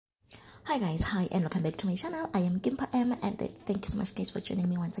Hi guys, hi and welcome back to my channel. I am Skeem Saam and thank you so much guys for joining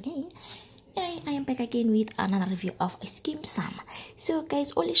me once again. Anyway, I am back again with another review of Skeem Saam. So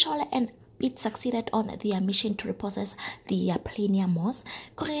guys, Olishola and it succeeded on their mission to repossess the Plania Moss.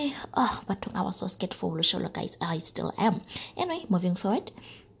 But I was so scared for Olishola guys, I still am. Anyway, moving forward.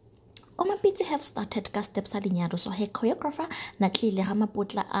 Omapitsi have started ka steps alinyado, so her choreographer natlile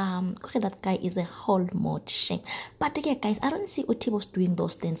hamaputla that guy is a whole mode shame. But again guys, I don't see Utibo's doing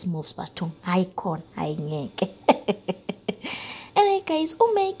those dance moves but icon I ngeke. Anyway guys,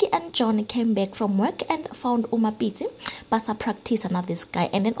 Umeki and John came back from work and found Omapitsi but practice another this guy,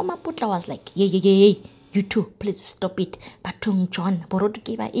 and then Omaputla was like, yeah, you two, please stop it. But John borrowed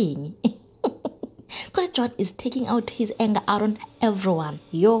giva in. Because John is taking out his anger out on everyone.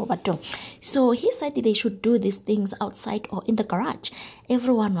 So he said they should do these things outside or in the garage.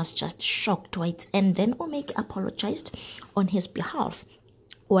 Everyone was just shocked, right? And then Omeki apologized on his behalf.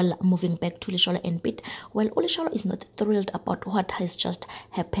 Well, moving back to Olishola and Pete, well, Olishola is not thrilled about what has just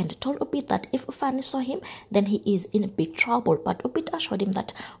happened. Told Opit that if Ufani saw him, then he is in big trouble. But Opit assured him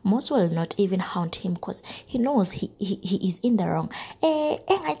that Moss will not even haunt him because he knows he is in the wrong.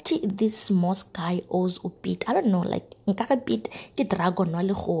 Actually, this Moss guy owes Opit, I don't know, like, dragon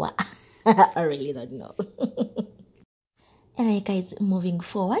I really don't know. Anyway guys, moving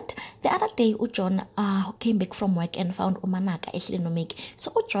forward, the other day John came back from work and found Omanaka actually no make.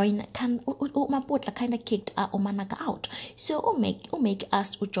 So John Maputla kind of kicked Omanaka out. So Omeki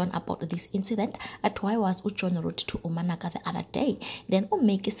asked John about this incident at why was John rude to Omanaka the other day. Then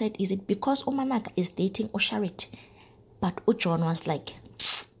Omeki said, is it because Omanaka is dating Osharit? But John was like,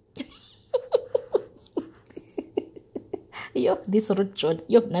 yo, this road John,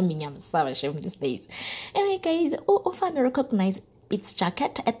 yo, I'm sorry, shame these days. Anyway, guys, often recognize its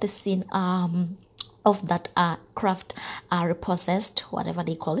jacket at the scene of that craft repossessed, whatever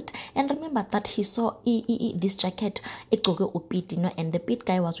they call it. And remember that he saw this jacket, and the pit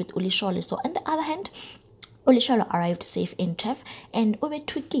guy was with Olishola. So on the other hand, Olishola arrived safe in Chef and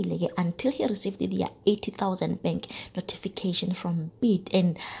Twikile until he received the 80,000 bank notification from Pete.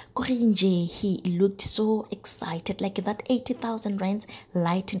 And Korinje, he looked so excited, like that 80,000 rands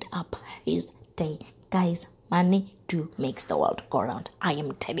lightened up his day. Guys, money makes the world go round. I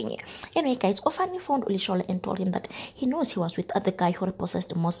am telling you. Anyway, guys, Ofani found Olishola and told him that he knows he was with the guy who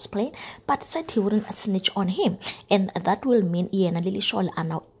repossessed Moses' plane, but said he wouldn't snitch on him, and that will mean Ian and Olishola are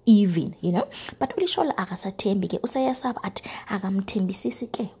now even, But Olishola akasathembi ke usayasaba at akamthembisisi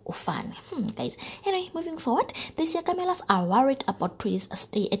ke Ofani. Guys, anyway, moving forward, the Siakamelas are worried about Pretty's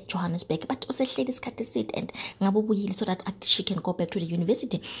stay at Johannesburg, but usehleli isikhathi eside and ngabubuyile so that she can go back to the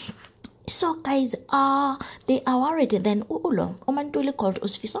university. So guys, they are worried. Then Omantuli called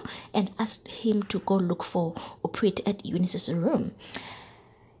Usfiso and asked him to go look for Oprit at Eunice's room.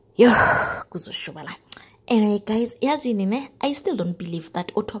 Anyway guys, I still don't believe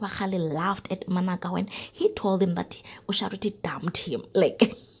that Otobachale laughed at Manaka when he told him that Osharuti dumped him.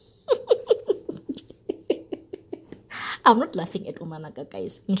 Like, I'm not laughing at Omanaka,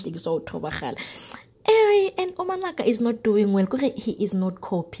 guys. Anyway, and Omanaka is not doing well because he is not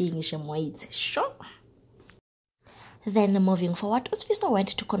copying sure. Then moving forward, Usfiso went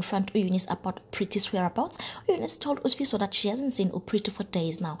to confront Eunice about Pretty's whereabouts. Eunice told Usfiso that she hasn't seen Pretty for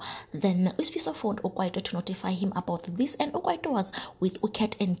days now. Then Usfiso phoned Okwaito to notify him about this, and Okwaito was with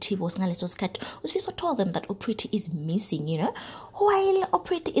Uket and Tibo's Ngaleso's cat. Usfiso told them that Pretty is missing, while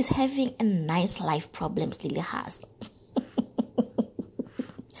Pretty is having a nice life problems Lily has.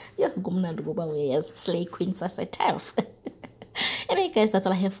 Slay queens as a turf. Anyway guys, that's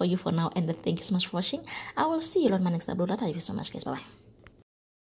all I have for you for now, and thank you so much for watching. I will see you on my next upload. Thank you so much guys. Bye bye.